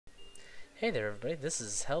Hey there, everybody. This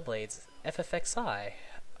is Hellblade's FFXI.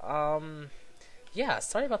 Yeah,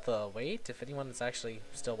 sorry about the wait, if anyone is actually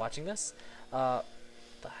still watching this. The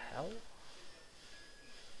hell?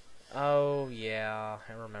 Oh, yeah,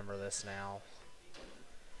 I remember this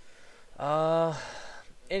now.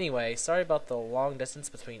 Anyway, sorry about the long distance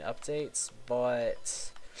between updates, but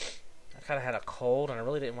I kind of had a cold, and I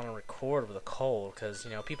really didn't want to record with a cold, because, you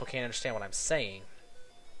know, people can't understand what I'm saying.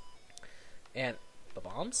 And, the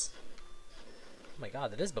bombs? Oh my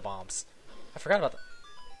god, that is bombs. I forgot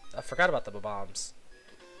about the bombs.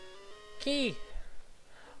 Key.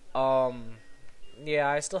 Yeah,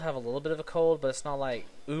 I still have a little bit of a cold, but it's not like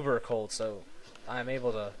uber cold, so I'm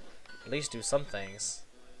able to at least do some things.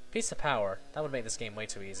 Piece of power. That would make this game way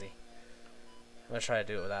too easy. I'm gonna try to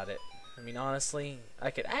do it without it. I mean, honestly,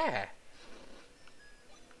 I could.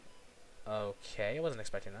 Okay, I wasn't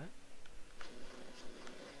expecting that.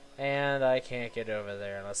 And I can't get over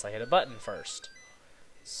there unless I hit a button first.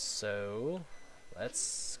 So,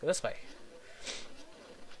 let's go this way.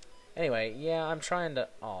 Anyway, yeah, I'm trying to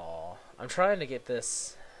get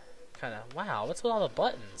this kind of... Wow, what's with all the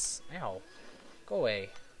buttons? Ow. Go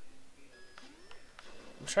away.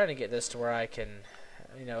 I'm trying to get this to where I can,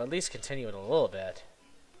 you know, at least continue it a little bit.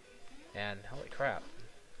 And, holy crap.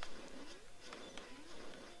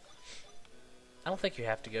 I don't think you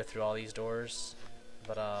have to go through all these doors,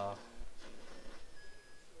 but,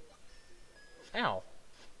 Ow.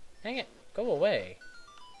 Dang it. Go away.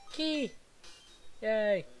 Key.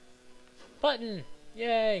 Yay. Button.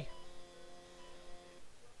 Yay.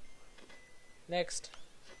 Next.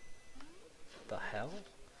 The hell?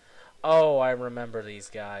 Oh, I remember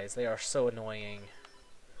these guys. They are so annoying.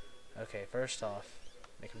 Okay, first off,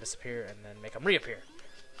 make them disappear and then make them reappear.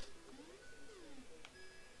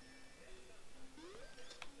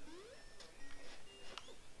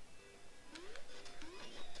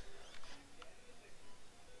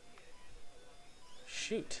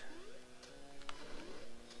 Shoot.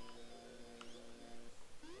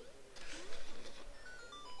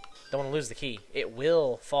 Don't want to lose the key. It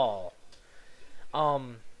will fall.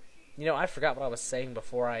 You know, I forgot what I was saying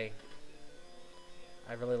before I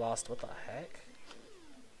really lost. What the heck?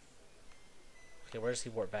 Okay, where does he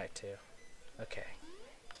warp back to? Okay.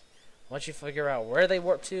 Once you figure out where they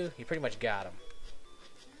warp to, you pretty much got them.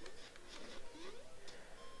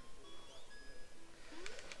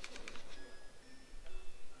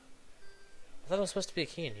 I thought there was supposed to be a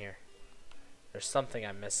key in here. There's something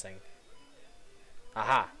I'm missing.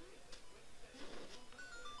 Aha!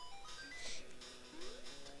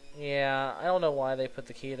 Yeah, I don't know why they put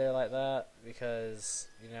the key there like that, because,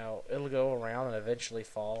 you know, it'll go around and eventually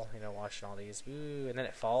fall, you know, watching all these, ooh, and then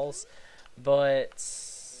it falls. But,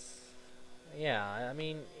 yeah, I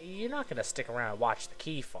mean, you're not going to stick around and watch the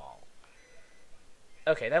key fall.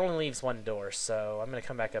 Okay, that only leaves one door, so I'm going to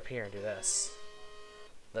come back up here and do this.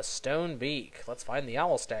 The stone beak. Let's find the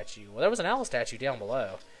owl statue. Well, there was an owl statue down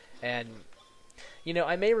below. And, you know,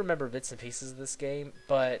 I may remember bits and pieces of this game,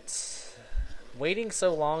 but waiting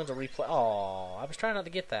so long to replay... Oh, I was trying not to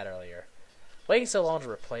get that earlier. Waiting so long to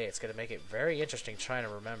replay it's going to make it very interesting trying to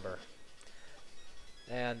remember.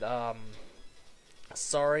 And,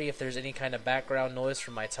 sorry if there's any kind of background noise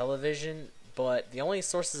from my television, but the only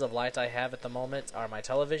sources of light I have at the moment are my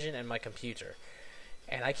television and my computer.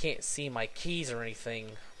 And I can't see my keys or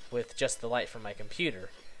anything with just the light from my computer,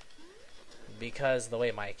 because the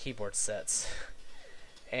way my keyboard sits.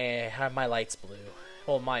 And my light's blue.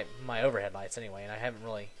 Well, my overhead lights anyway, and I haven't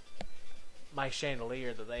really... My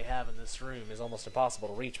chandelier that they have in this room is almost impossible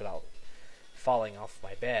to reach without falling off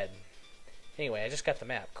my bed. Anyway, I just got the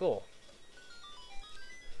map. Cool.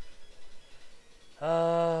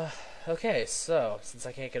 Okay, so, since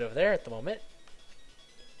I can't get over there at the moment...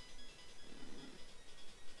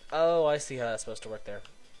 Oh, I see how that's supposed to work there.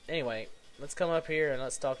 Anyway, let's come up here and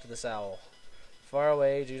let's talk to this owl. Far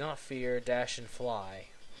away, do not fear, dash and fly.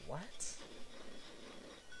 What?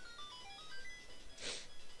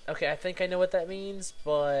 Okay, I think I know what that means,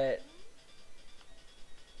 but...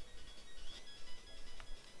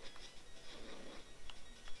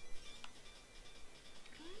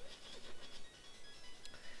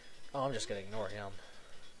 Oh, I'm just gonna ignore him.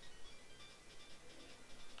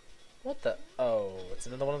 What the? Oh, it's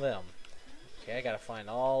another one of them. Okay, I gotta find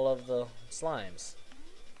all of the slimes.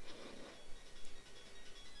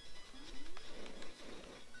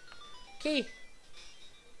 Key!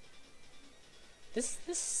 This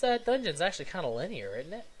dungeon's actually kind of linear,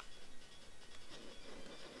 isn't it?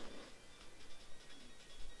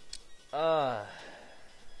 The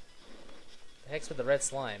heck's with the red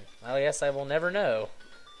slime? I guess I will never know,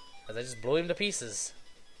 because I just blew him to pieces.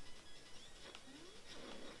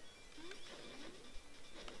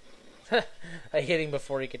 I hit him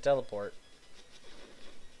before he could teleport.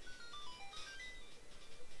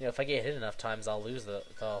 You know, if I get hit enough times, I'll lose the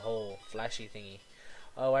whole flashy thingy.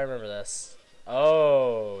 Oh, I remember this.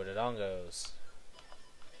 Oh, the dongos.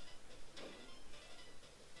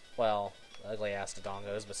 Well, ugly ass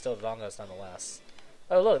dongos, but still dongos nonetheless.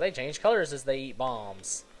 Oh, look, they change colors as they eat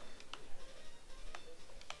bombs.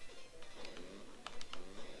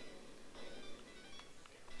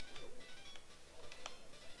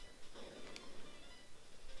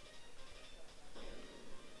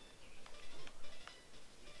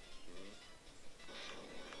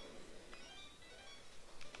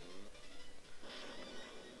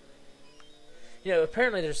 You know,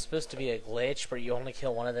 apparently there's supposed to be a glitch where you only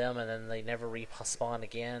kill one of them and then they never respawn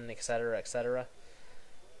again, etc., etc.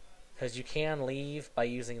 Because you can leave by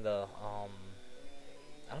using the,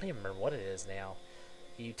 I don't even remember what it is now.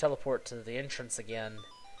 You teleport to the entrance again.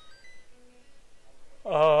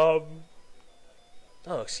 Oh,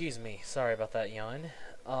 excuse me. Sorry about that yawn.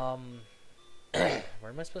 Where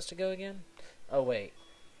am I supposed to go again? Oh, wait.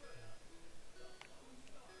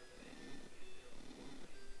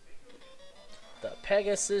 The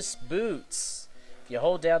Pegasus boots. If you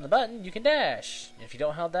hold down the button, you can dash. If you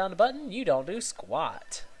don't hold down the button, you don't do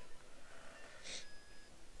squat.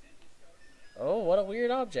 Oh, what a weird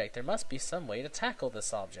object. There must be some way to tackle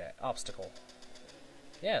this obstacle.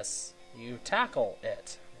 Yes, you tackle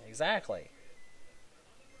it. Exactly.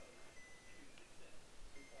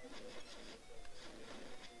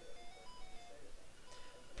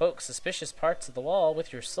 Poke suspicious parts of the wall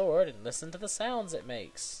with your sword and listen to the sounds it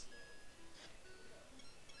makes.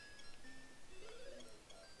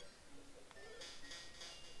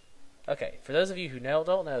 Okay, for those of you who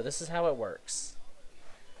don't know, this is how it works.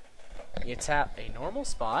 You tap a normal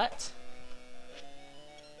spot.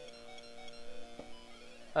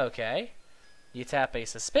 Okay. You tap a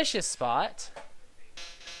suspicious spot.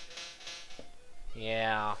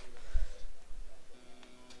 Yeah.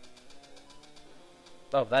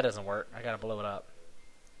 Oh, that doesn't work. I gotta blow it up.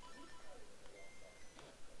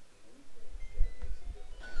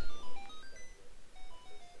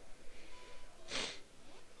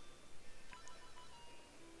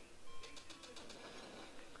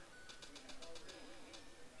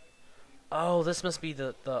 Oh, this must be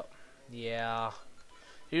the yeah.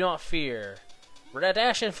 Do not fear.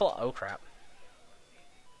 Dash and fly. Oh crap.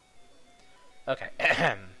 Okay.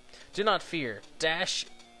 Do not fear. Dash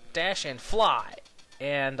and fly.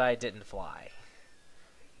 And I didn't fly.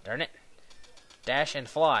 Darn it. Dash and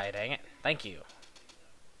fly. Dang it. Thank you.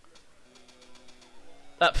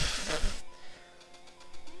 The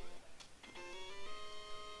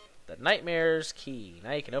Nightmare's key.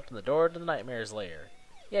 Now you can open the door to the Nightmare's lair.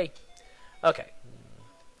 Yay. Okay.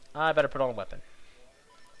 I better put on a weapon.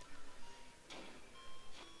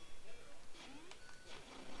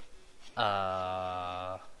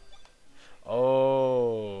 Oh.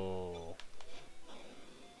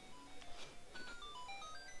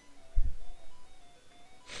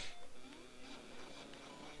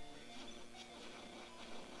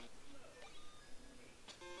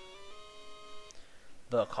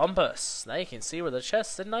 The compass. Now you can see where the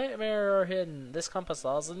chests in Nightmare are hidden. This compass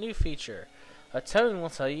allows a new feature. A tone will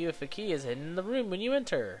tell you if a key is hidden in the room when you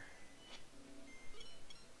enter.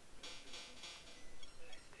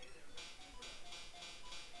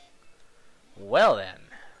 Well then.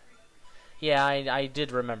 Yeah, I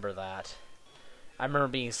did remember that. I remember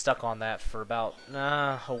being stuck on that for about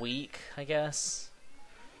a week, I guess.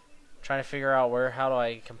 Trying to figure out how do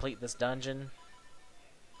I complete this dungeon.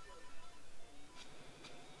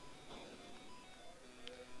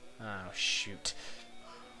 Oh, shoot.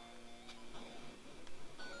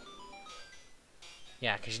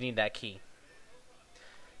 Yeah, because you need that key.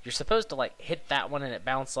 You're supposed to, like, hit that one and it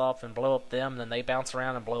bounce off and blow up them, and then they bounce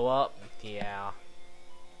around and blow up. Yeah.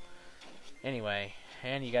 Anyway,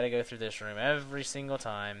 and you gotta go through this room every single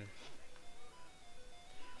time.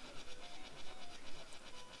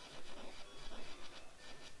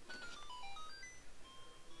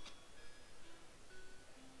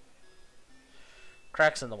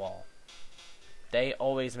 Cracks in the wall. They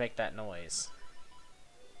always make that noise.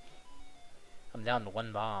 I'm down to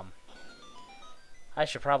one bomb. I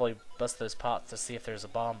should probably bust those pots to see if there's a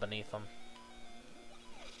bomb beneath them.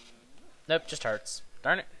 Nope, just hurts.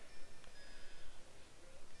 Darn it.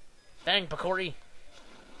 Dang, Pakori.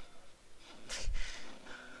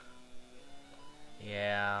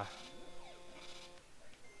 Yeah.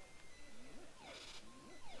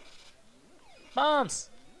 Bombs!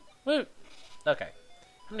 Woo! Okay.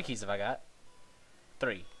 How many keys have I got?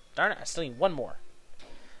 3. Darn it, I still need one more.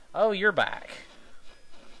 Oh, you're back.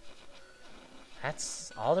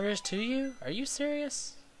 That's all there is to you? Are you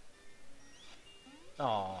serious?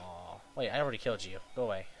 Oh, wait, I already killed you. Go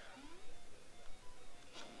away.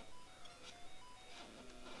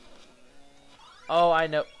 Oh, I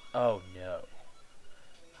know. Oh, no.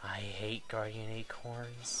 I hate guardian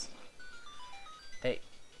acorns. They...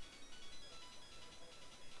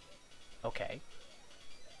 Okay.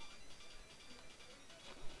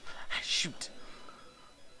 Shoot.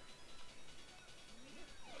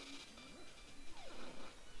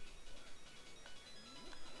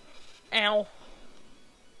 Ow.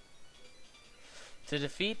 To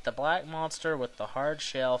defeat the black monster with the hard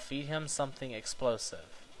shell, feed him something explosive.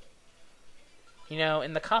 You know,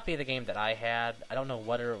 in the copy of the game that I had, I don't know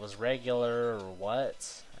whether it was regular or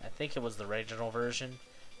what. I think it was the original version.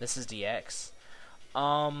 This is DX.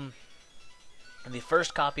 In the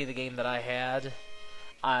first copy of the game that I had,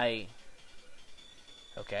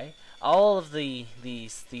 okay, all of the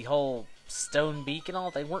whole stone beak and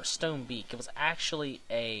all, they weren't stone beak. It was actually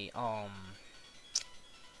a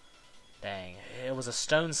dang, it was a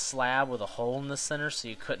stone slab with a hole in the center, so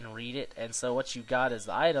you couldn't read it. And so what you got as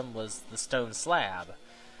the item was the stone slab,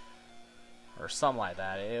 or something like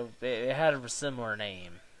that. It had a similar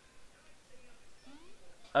name.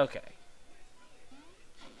 Okay.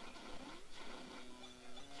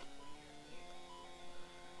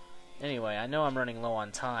 Anyway, I know I'm running low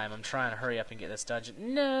on time. I'm trying to hurry up and get this dungeon.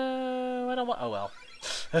 No, I don't want... Oh, well.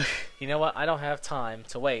 You know what? I don't have time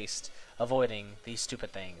to waste avoiding these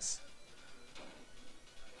stupid things.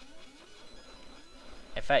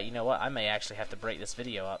 In fact, you know what? I may actually have to break this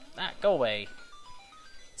video up. Ah, go away.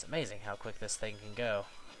 It's amazing how quick this thing can go.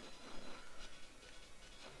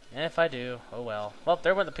 And if I do, oh well. Well,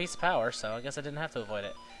 there went the piece of power, so I guess I didn't have to avoid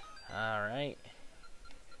it. Alright.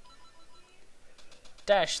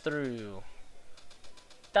 Dash through.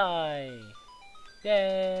 Die.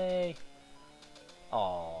 Yay.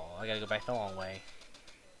 Oh, I gotta go back the long way.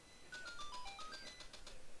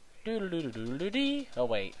 Doodle-doodle-doodle-dee. Oh,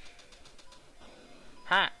 wait.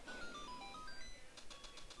 Ha!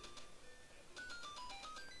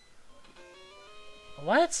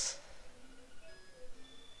 What?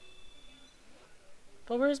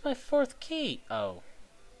 But where's my fourth key? Oh.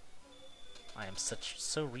 I am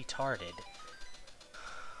so retarded.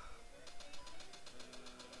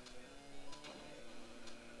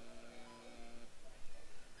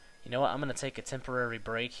 You know what? I'm gonna take a temporary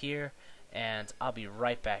break here, and I'll be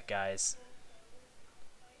right back, guys.